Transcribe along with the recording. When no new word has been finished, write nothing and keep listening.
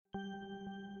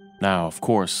Now, of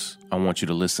course, I want you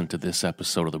to listen to this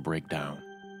episode of The Breakdown.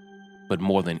 But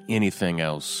more than anything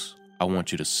else, I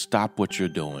want you to stop what you're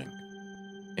doing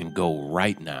and go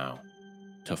right now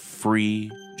to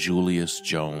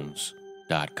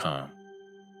freejuliusjones.com.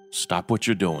 Stop what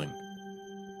you're doing.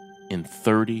 In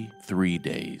 33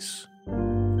 days,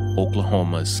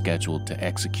 Oklahoma is scheduled to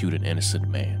execute an innocent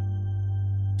man.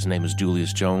 His name is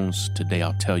Julius Jones. Today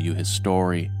I'll tell you his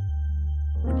story.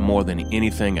 But more than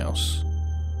anything else,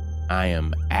 I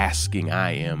am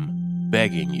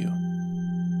begging you,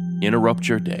 interrupt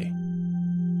your day.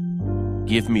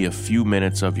 Give me a few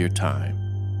minutes of your time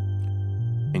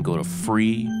and go to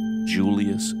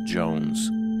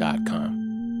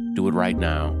freejuliusjones.com. Do it right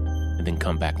now and then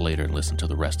come back later and listen to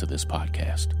the rest of this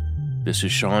podcast. This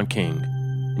is Sean King,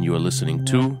 and you are listening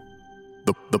to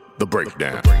The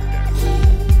Breakdown.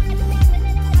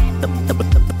 The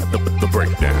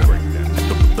Breakdown.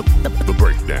 The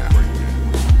Breakdown.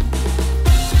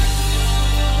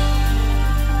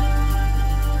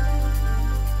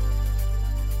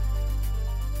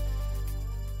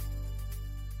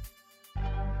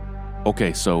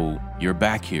 Okay, so you're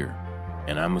back here,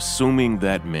 and I'm assuming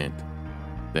that meant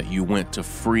that you went to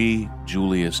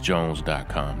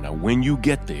freejuliusjones.com. Now, when you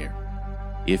get there,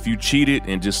 if you cheated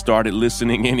and just started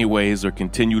listening anyways or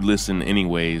continued listening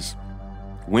anyways,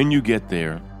 when you get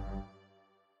there,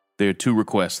 there are two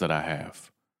requests that I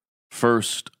have.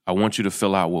 First, I want you to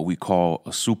fill out what we call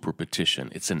a super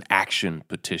petition. It's an action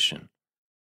petition.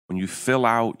 When you fill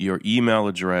out your email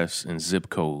address and zip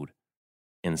code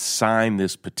and sign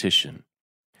this petition,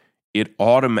 it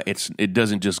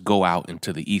doesn't just go out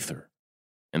into the ether.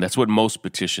 And that's what most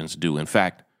petitions do. In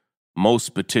fact,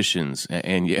 most petitions,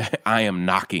 and yeah, I am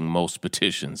knocking most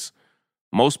petitions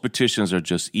are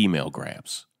just email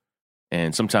grabs.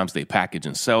 And sometimes they package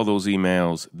and sell those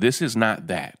emails. This is not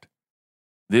that.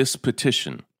 This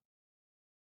petition,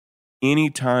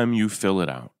 anytime you fill it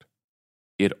out,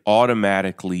 it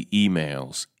automatically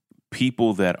emails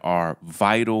people that are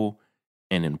vital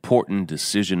and important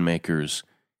decision makers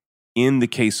in the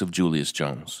case of Julius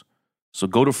Jones. So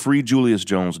go to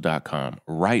freejuliusjones.com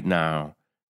right now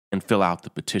and fill out the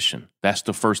petition. That's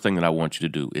the first thing that I want you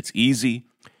to do. It's easy.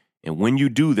 And when you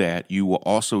do that, you will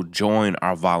also join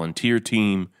our volunteer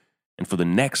team. And for the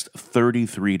next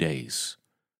 33 days,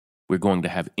 we're going to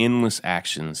have endless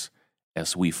actions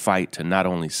as we fight to not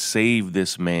only save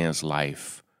this man's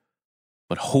life,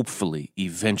 but hopefully,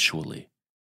 eventually,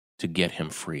 to get him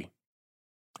free.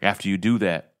 After you do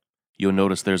that, you'll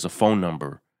notice there's a phone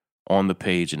number on the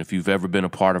page. And if you've ever been a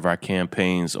part of our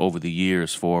campaigns over the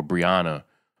years for Breonna,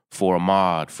 for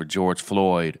Ahmaud, for George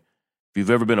Floyd, if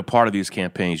you've ever been a part of these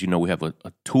campaigns, you know we have a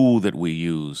tool that we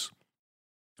use.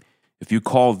 If you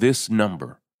call this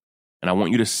number, and I want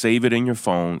you to save it in your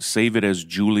phone, save it as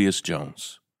Julius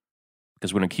Jones,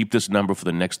 because we're going to keep this number for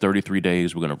the next 33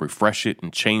 days. We're going to refresh it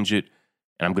and change it,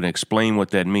 and I'm going to explain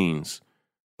what that means.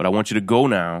 But I want you to go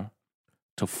now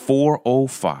to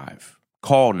 405.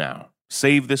 Call now.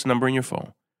 Save this number in your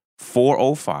phone.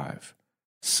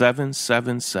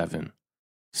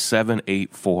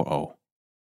 405-777-7840.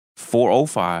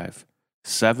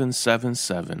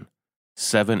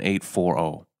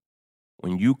 405-777-7840.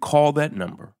 When you call that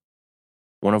number,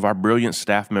 one of our brilliant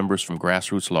staff members from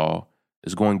Grassroots Law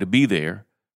is going to be there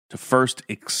to first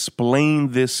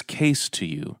explain this case to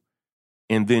you,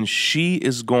 and then she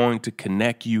is going to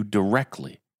connect you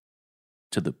directly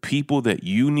to the people that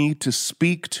you need to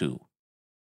speak to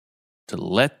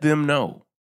let them know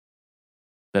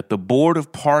that the Board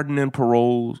of Pardon and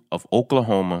Parole of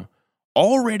Oklahoma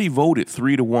already voted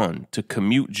 3-1 to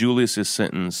commute Julius's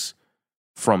sentence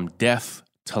from death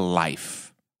to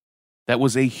life. That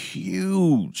was a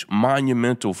huge,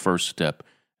 monumental first step,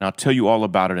 and I'll tell you all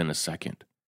about it in a second.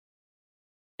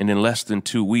 And in less than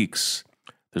 2 weeks,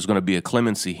 there's going to be a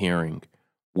clemency hearing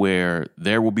where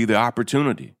there will be the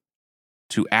opportunity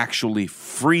to actually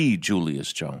free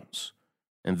Julius Jones.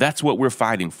 And that's what we're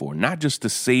fighting for, not just to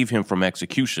save him from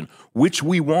execution, which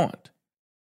we want,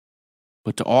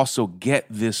 but to also get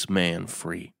this man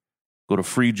free. Go to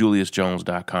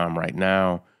freejuliusjones.com right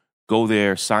now. Go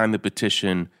there, sign the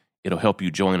petition. It'll help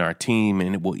you join our team,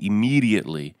 and it will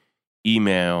immediately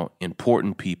email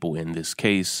important people in this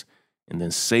case, and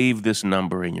then save this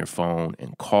number in your phone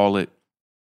and call it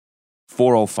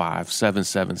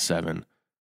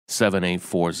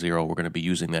 405-777-7840. We're going to be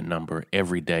using that number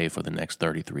every day for the next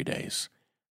 33 days.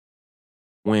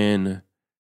 When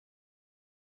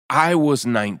I was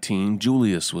 19,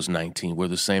 Julius was 19. We're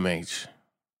the same age.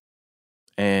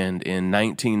 And in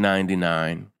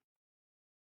 1999,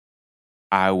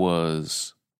 I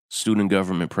was student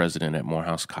government president at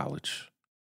Morehouse College.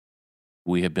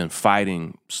 We have been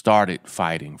started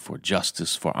fighting for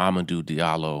justice for Amadou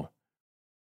Diallo,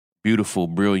 beautiful,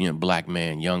 brilliant black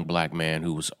man, young black man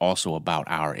who was also about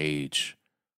our age,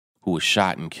 who was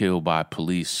shot and killed by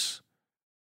police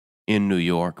in New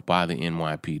York by the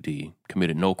NYPD,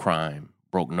 committed no crime,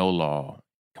 broke no law,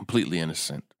 completely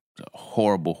innocent. It's a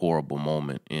horrible, horrible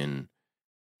moment in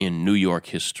New York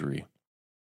history.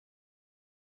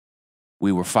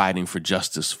 We were fighting for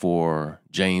justice for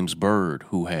James Byrd,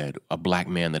 who had a black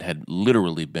man that had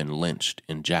literally been lynched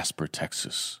in Jasper,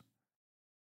 Texas.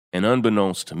 And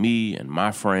unbeknownst to me and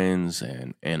my friends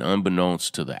and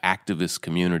unbeknownst to the activist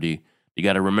community, you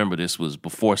got to remember this was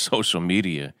before social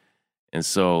media. And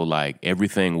so like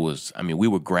everything was, we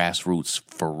were grassroots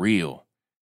for real.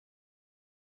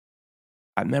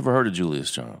 I'd never heard of Julius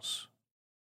Jones.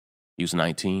 He was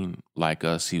 19, like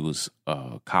us. He was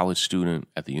a college student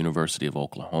at the University of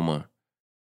Oklahoma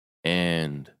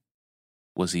and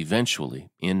was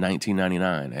eventually, in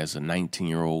 1999, as a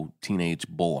 19-year-old teenage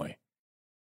boy,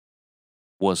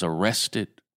 was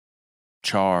arrested,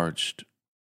 charged,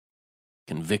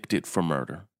 convicted for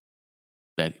murder,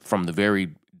 that from the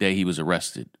very day he was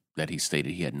arrested, that he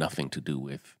stated he had nothing to do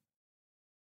with,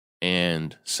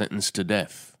 and sentenced to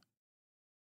death.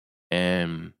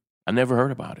 And I never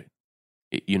heard about it.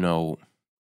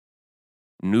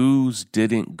 News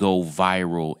didn't go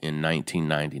viral in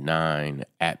 1999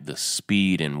 at the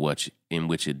speed in which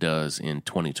it does in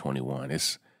 2021.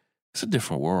 It's a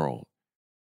different world.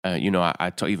 I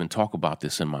even talk about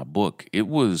this in my book. It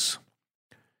was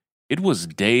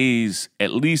days,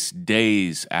 at least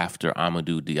days after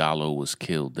Amadou Diallo was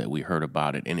killed that we heard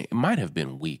about it, and it might have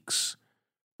been weeks.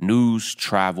 News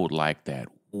traveled like that,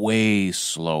 way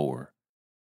slower,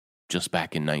 just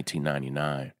back in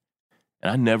 1999.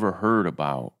 And I never heard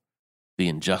about the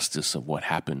injustice of what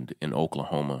happened in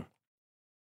Oklahoma.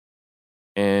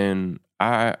 And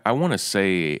I want to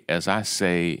say, as I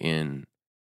say in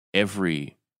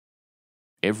every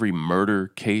murder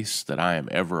case that I am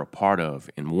ever a part of,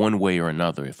 in one way or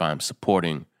another, if I'm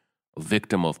supporting a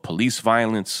victim of police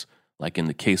violence, like in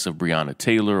the case of Breonna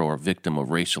Taylor, or a victim of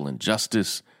racial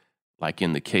injustice, like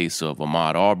in the case of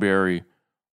Ahmaud Arbery,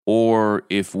 or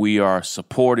if we are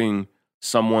supporting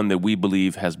someone that we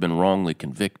believe has been wrongly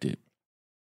convicted,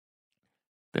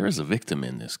 there is a victim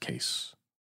in this case.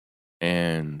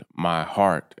 And my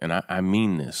heart, and I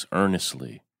mean this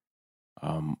earnestly,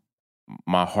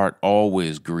 my heart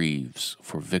always grieves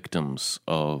for victims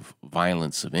of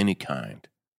violence of any kind.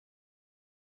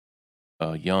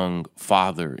 A young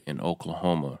father in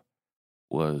Oklahoma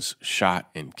was shot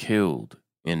and killed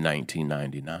in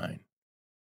 1999.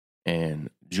 And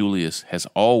Julius has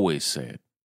always said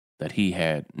that he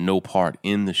had no part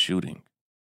in the shooting.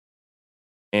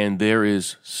 And there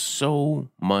is so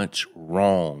much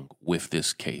wrong with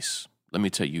this case. Let me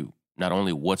tell you not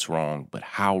only what's wrong, but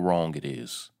how wrong it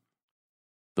is.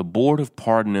 The Board of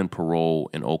Pardon and Parole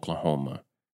in Oklahoma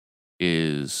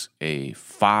is a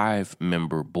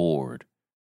 5-member board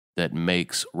that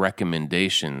makes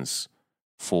recommendations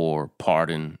for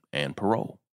pardon and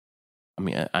parole.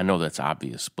 I know that's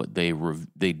obvious, but they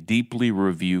deeply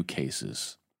review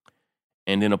cases.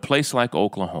 And in a place like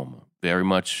Oklahoma, very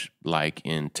much like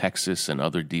in Texas and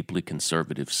other deeply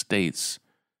conservative states,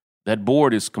 that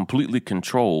board is completely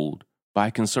controlled by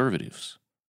conservatives.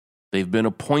 They've been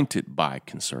appointed by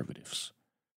conservatives.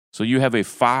 So you have a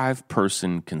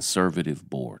 5-person conservative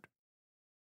board.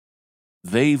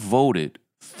 They voted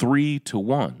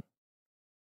 3-1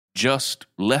 just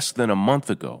less than a month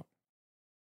ago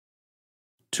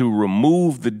to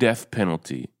remove the death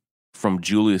penalty from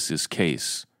Julius's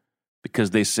case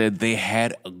because they said they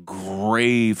had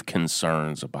grave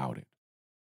concerns about it.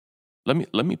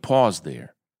 Let me pause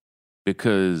there,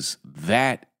 because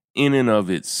that in and of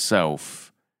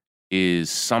itself is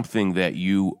something that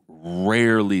you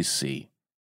rarely see.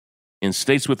 In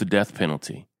states with the death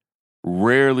penalty,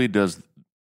 rarely does,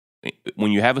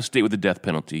 when you have a state with the death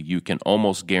penalty, you can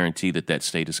almost guarantee that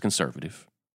state is conservative.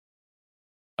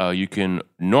 You can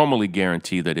normally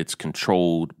guarantee that it's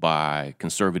controlled by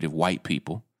conservative white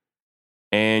people.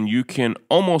 And you can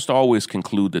almost always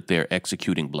conclude that they're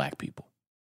executing black people.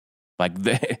 Like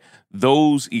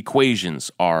those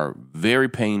equations are very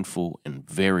painful and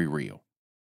very real.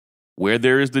 Where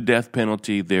there is the death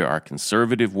penalty, there are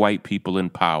conservative white people in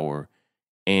power,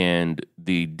 and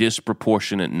the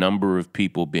disproportionate number of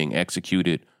people being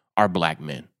executed are black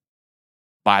men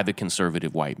by the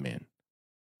conservative white men,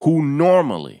 who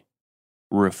normally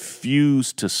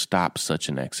refuse to stop such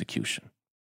an execution.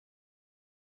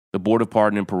 The Board of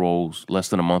Pardon and Parole less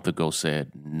than a month ago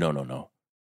said, no.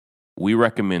 We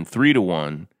recommend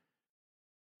 3-1.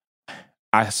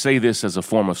 I say this as a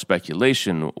form of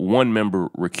speculation. One member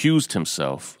recused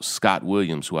himself, Scott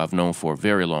Williams, who I've known for a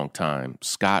very long time.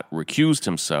 Scott recused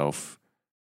himself.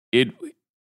 It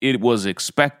was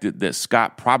expected that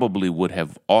Scott probably would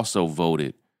have also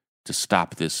voted to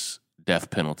stop this death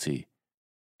penalty,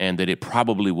 and that it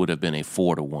probably would have been a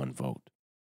 4-1 vote.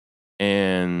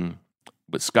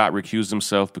 But Scott recused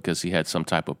himself because he had some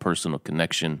type of personal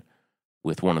connection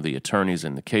with one of the attorneys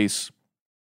in the case.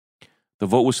 The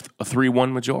vote was a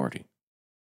 3-1 majority.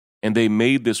 And they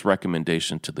made this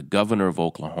recommendation to the governor of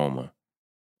Oklahoma,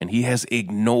 and he has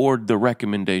ignored the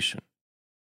recommendation.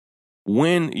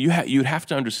 When you'd have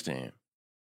to understand,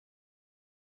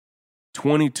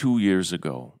 22 years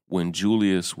ago, when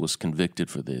Julius was convicted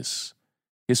for this,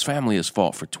 his family has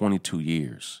fought for 22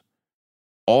 years,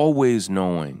 always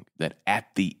knowing that at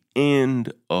the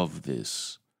end of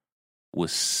this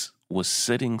was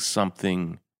sitting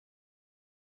something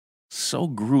so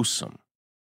gruesome,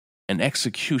 an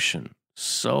execution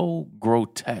so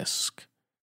grotesque,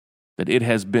 that it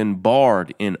has been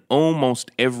barred in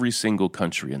almost every single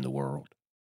country in the world.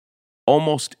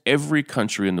 Almost every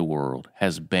country in the world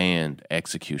has banned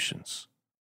executions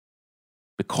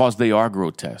because they are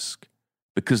grotesque,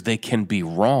 because they can be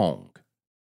wrong.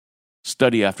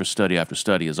 Study after study after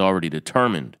study has already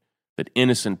determined that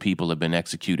innocent people have been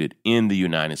executed in the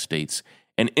United States,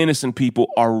 and innocent people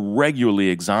are regularly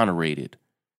exonerated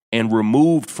and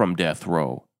removed from death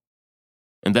row.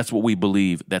 And that's what we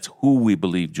believe. That's who we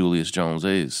believe Julius Jones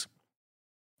is.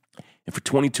 And for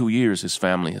 22 years, his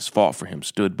family has fought for him,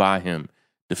 stood by him,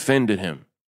 defended him.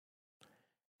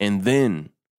 And then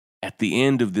at the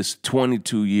end of this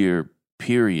 22-year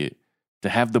period, to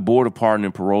have the Board of Pardon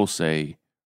and Parole say,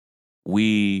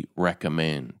 we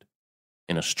recommend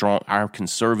our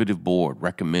conservative board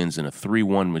recommends in a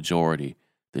 3-1 majority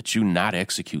that you not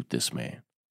execute this man,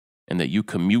 and that you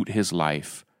commute his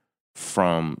life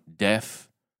from death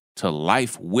to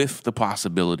life with the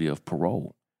possibility of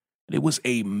parole. It was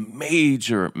a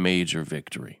major, major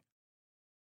victory.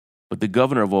 But the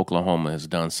governor of Oklahoma has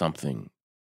done something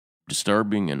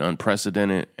disturbing and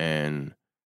unprecedented and,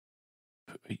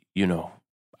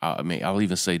 I'll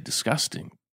even say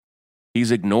disgusting.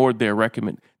 He's ignored their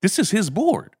recommendation. This is his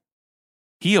board.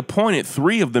 He appointed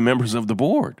 3 of the members of the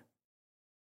board.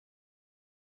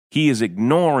 He is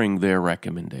ignoring their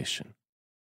recommendation.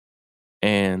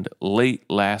 And late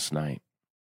last night,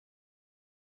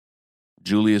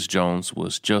 Julius Jones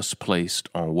was just placed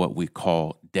on what we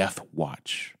call death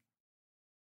watch.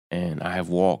 And I have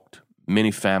walked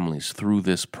many families through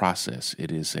this process.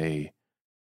 It is a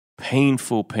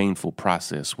painful, painful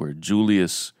process where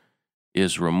Julius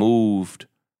is removed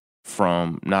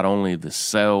from not only the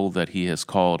cell that he has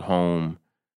called home,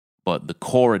 but the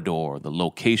corridor, the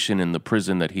location in the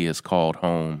prison that he has called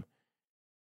home,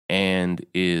 and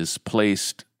is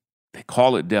placed, they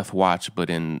call it death watch, but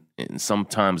in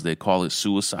sometimes they call it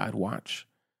suicide watch.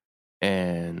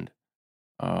 And,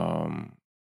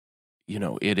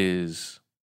 it is,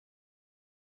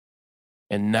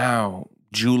 and now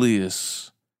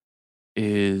Julius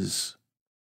is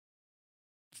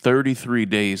 33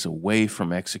 days away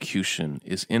from execution,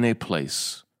 is in a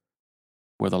place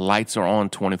where the lights are on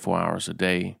 24 hours a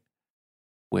day,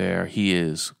 where he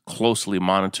is closely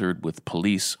monitored with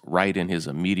police right in his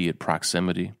immediate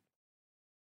proximity,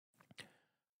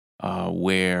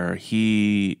 where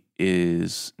he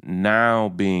is now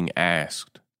being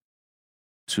asked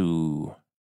to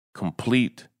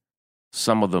complete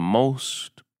some of the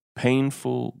most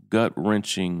painful,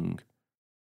 gut-wrenching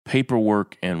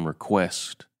paperwork and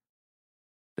request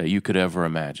that you could ever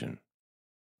imagine.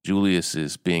 Julius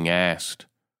is being asked,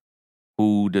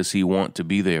 who does he want to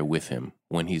be there with him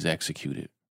when he's executed?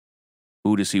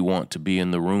 Who does he want to be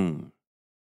in the room?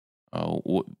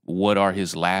 What are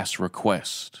his last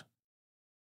requests?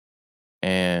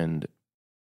 And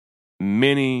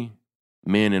many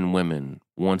men and women,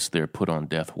 once they're put on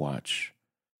death watch,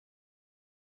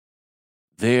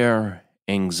 their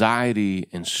anxiety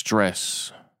and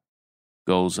stress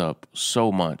goes up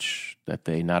so much that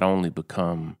they not only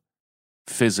become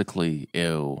physically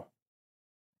ill,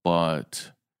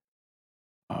 but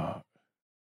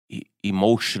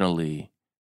emotionally,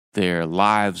 their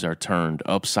lives are turned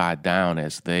upside down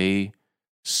as they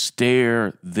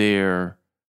stare their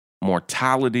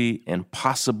mortality and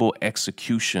possible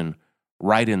execution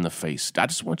right in the face. I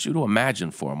just want you to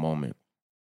imagine for a moment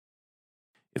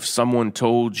if someone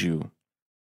told you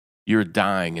you're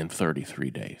dying in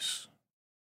 33 days.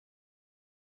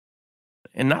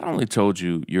 And not only told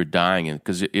you you're dying in,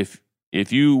 because if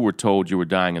you were told you were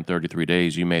dying in 33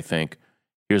 days, you may think,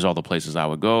 here's all the places I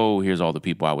would go, here's all the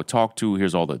people I would talk to,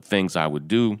 here's all the things I would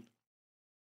do.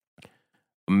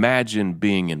 Imagine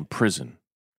being in prison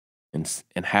and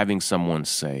having someone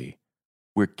say,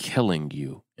 "We're killing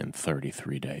you in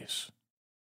 33 days."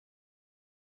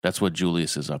 That's what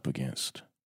Julius is up against.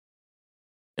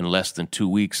 In less than 2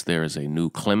 weeks, there is a new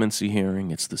clemency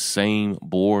hearing. It's the same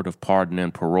Board of Pardon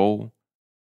and Parole.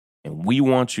 And we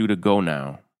want you to go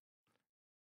now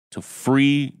to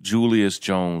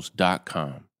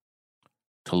freejuliusjones.com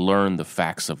to learn the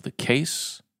facts of the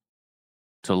case,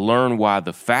 to learn why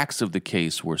the facts of the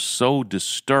case were so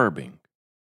disturbing,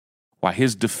 why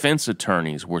his defense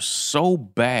attorneys were so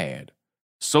bad,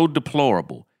 so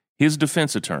deplorable. His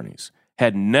defense attorneys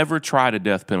had never tried a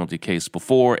death penalty case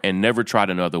before and never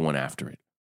tried another one after it,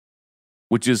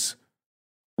 which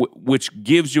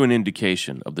gives you an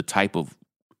indication of the type of,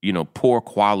 poor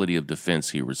quality of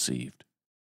defense he received.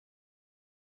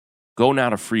 Go now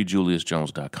to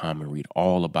freejuliusjones.com and read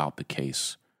all about the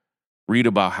case. Read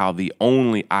about how the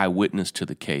only eyewitness to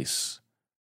the case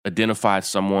identified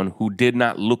someone who did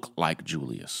not look like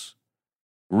Julius.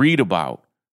 Read about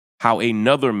how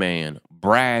another man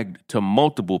bragged to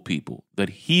multiple people that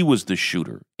he was the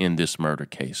shooter in this murder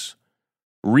case.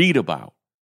 Read about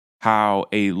how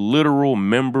a literal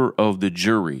member of the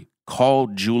jury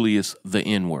called Julius the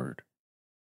N-word.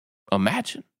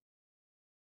 Imagine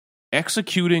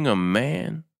executing a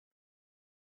man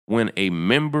when a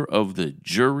member of the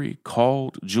jury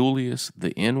called Julius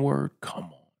the N-word. Come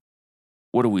on.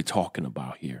 What are we talking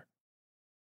about here?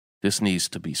 This needs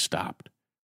to be stopped.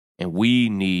 And we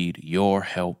need your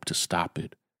help to stop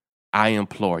it. I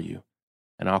implore you.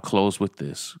 And I'll close with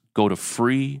this. Go to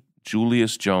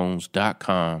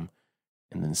freejuliusjones.com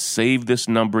and then save this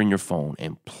number in your phone.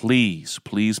 And please,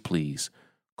 please, please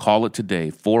call it today,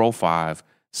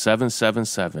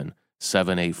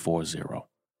 405-777-7840.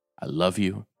 I love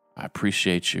you. I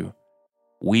appreciate you.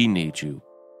 We need you.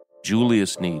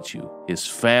 Julius needs you. His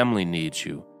family needs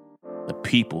you. The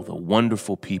people, the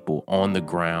wonderful people on the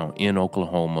ground in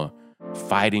Oklahoma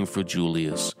fighting for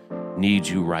Julius need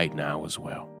you right now as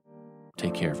well.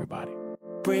 Take care, everybody.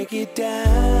 Break it down.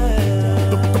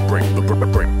 The breakdown.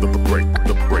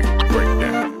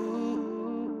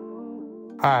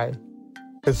 Hi,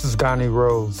 this is Donnie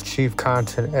Rose, Chief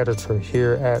Content Editor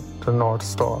here at The North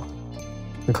Star.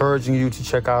 Encouraging you to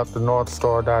check out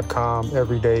thenorthstar.com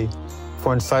every day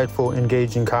for insightful,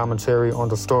 engaging commentary on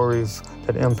the stories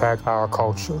that impact our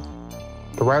culture.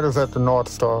 The writers at The North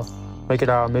Star make it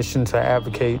our mission to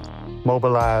advocate,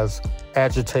 mobilize,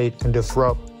 agitate, and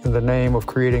disrupt in the name of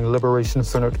creating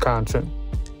liberation-centered content.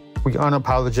 We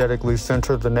unapologetically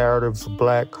center the narratives of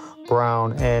Black,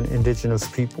 Brown, and Indigenous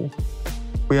people.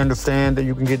 We understand that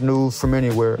you can get news from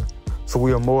anywhere, so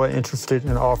we are more interested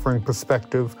in offering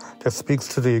perspective that speaks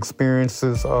to the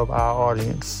experiences of our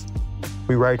audience.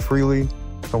 We write freely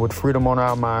and with freedom on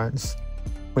our minds.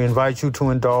 We invite you to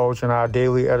indulge in our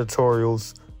daily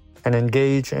editorials and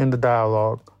engage in the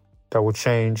dialogue that will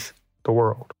change the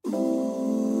world.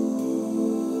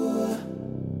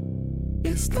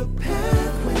 It's the past.